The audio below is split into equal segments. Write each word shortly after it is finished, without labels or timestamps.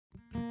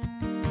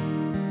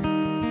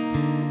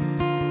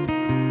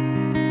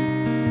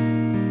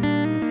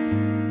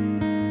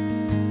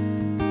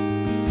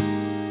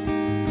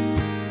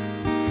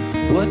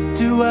What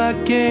do I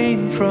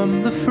gain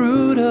from the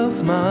fruit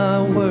of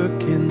my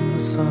work in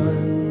the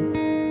sun?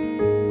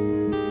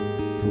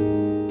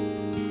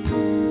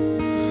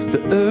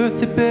 The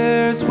earth, it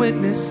bears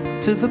witness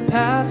to the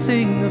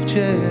passing of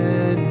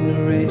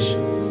generations.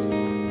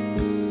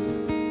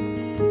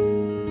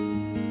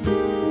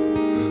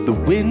 The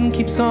wind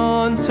keeps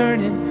on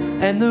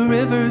turning and the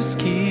rivers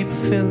keep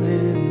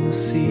filling the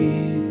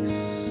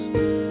seas.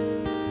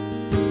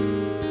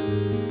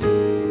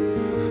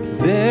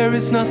 There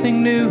is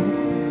nothing new,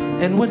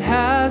 and what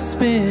has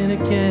been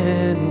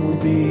again will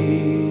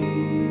be.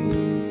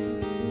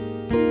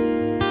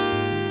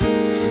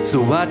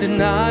 So I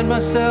denied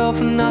myself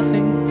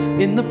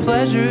nothing in the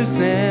pleasures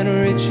and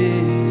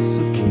riches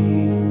of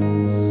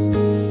kings.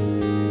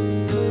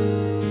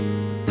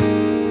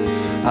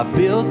 I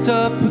built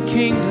up a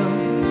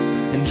kingdom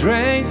and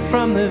drank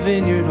from the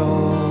vineyard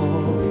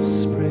all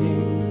spring.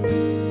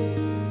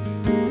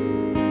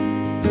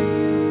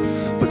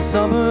 But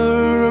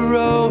summer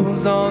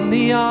arose on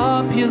the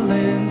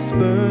opulence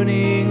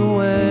burning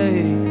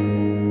away,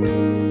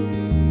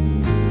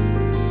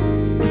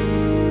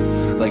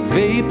 like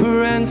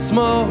vapor and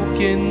smoke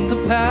in the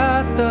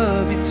path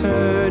of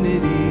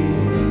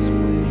eternity's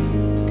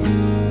wake.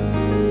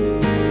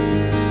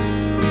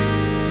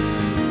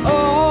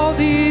 All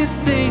these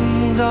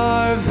things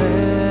are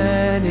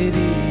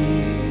vanity,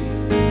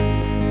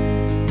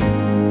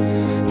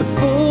 the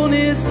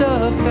fullness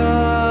of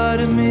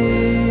God a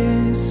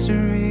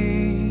mystery.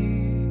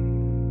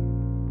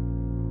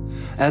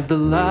 As the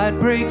light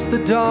breaks the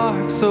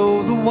dark,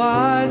 so the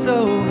wise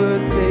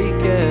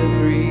overtake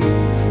every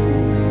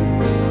fool.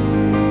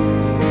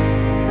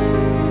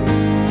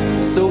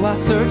 So I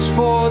search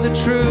for the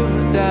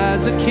truth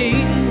as a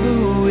king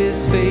who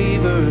is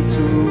favored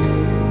to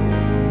rule.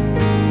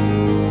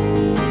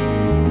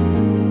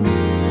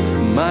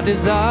 My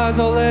desires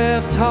are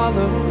left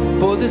hollow,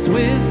 for this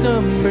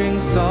wisdom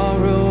brings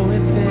sorrow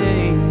and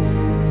pain.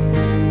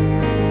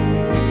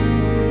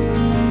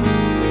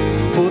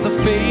 For the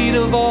fate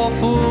of all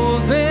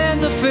fools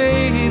and the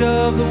fate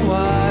of the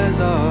wise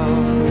are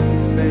the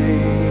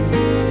same.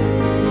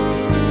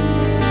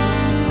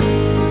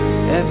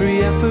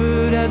 Every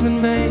effort as in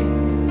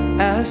vain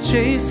as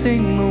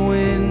chasing the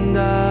wind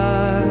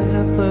I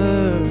have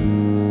learned.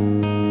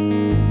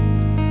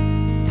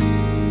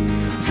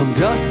 From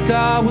dust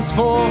I was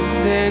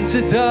formed, and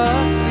to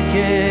dust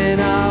again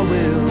I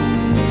will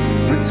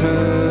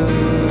return.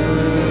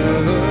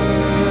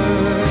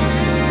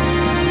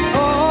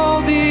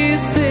 All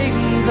these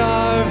things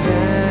are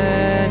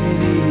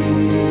vanity,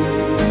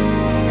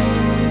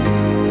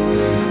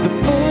 the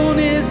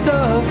fullness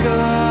of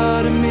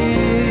God a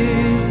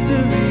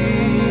mystery.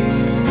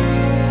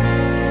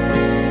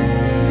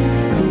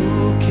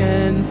 Who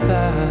can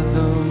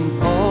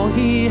fathom all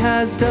He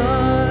has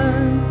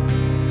done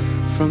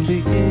from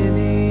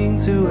beginning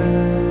to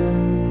end?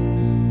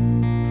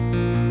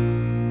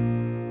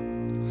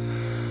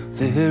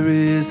 There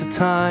is a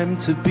time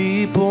to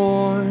be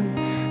born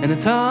and a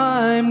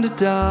time to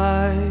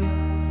die.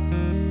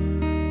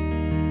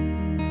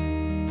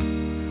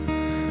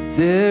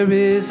 There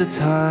is a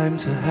time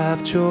to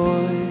have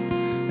joy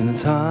and a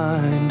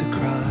time to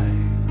cry.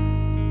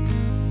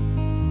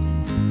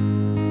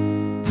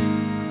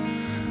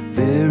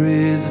 There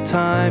is a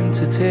time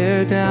to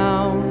tear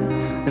down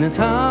and a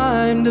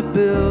time to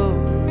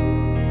build.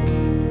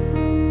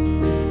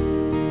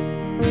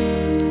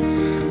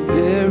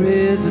 There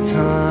is a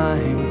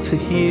time to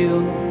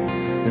heal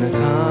and a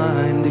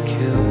time to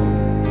kill.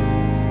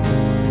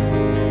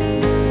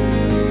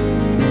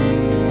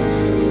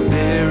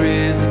 There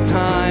is a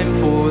time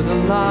for the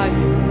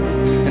lion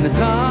and a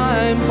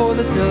time for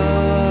the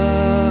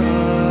dove.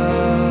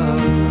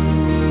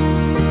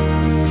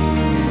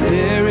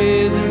 There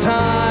is a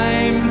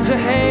time to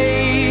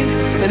hate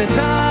and a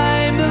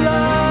time to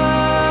love.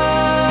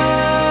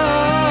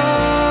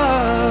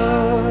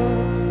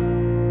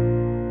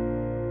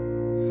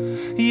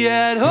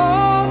 Yet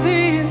all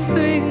these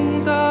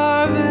things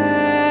are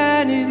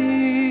vanity,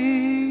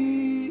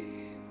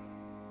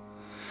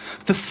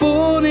 the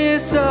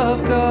fullness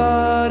of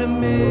God a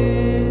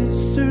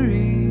mystery.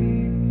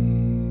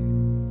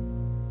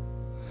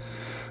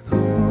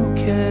 Who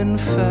can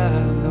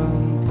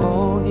fathom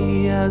all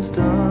He has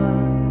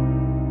done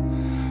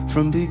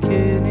from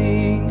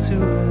beginning to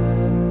end?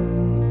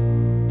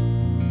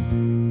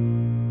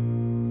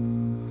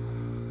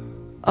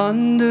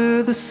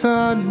 Under the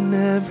sun,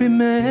 every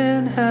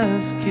man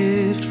has a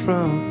gift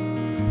from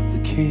the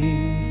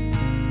King.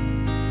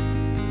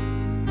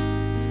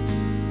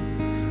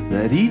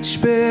 Let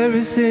each bear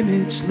His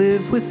image,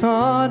 live with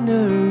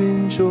honor,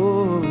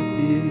 enjoy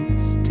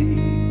His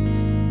deeds.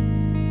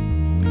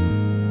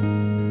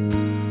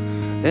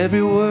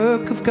 Every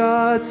work of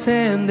God's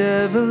hand,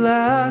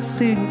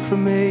 everlasting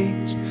from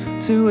age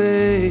to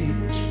age.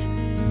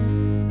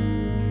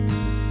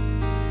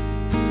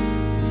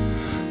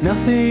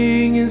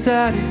 Nothing is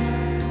added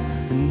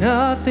and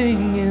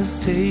nothing is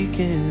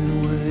taken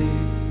away.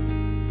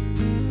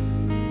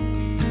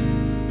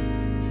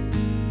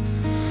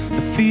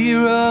 The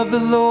fear of the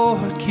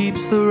Lord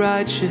keeps the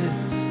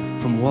righteous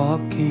from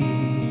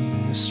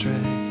walking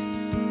astray.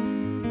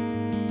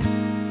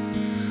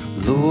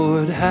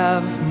 Lord,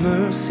 have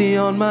mercy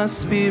on my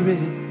spirit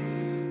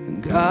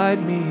and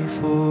guide me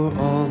for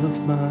all of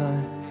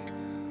my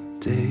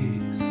days.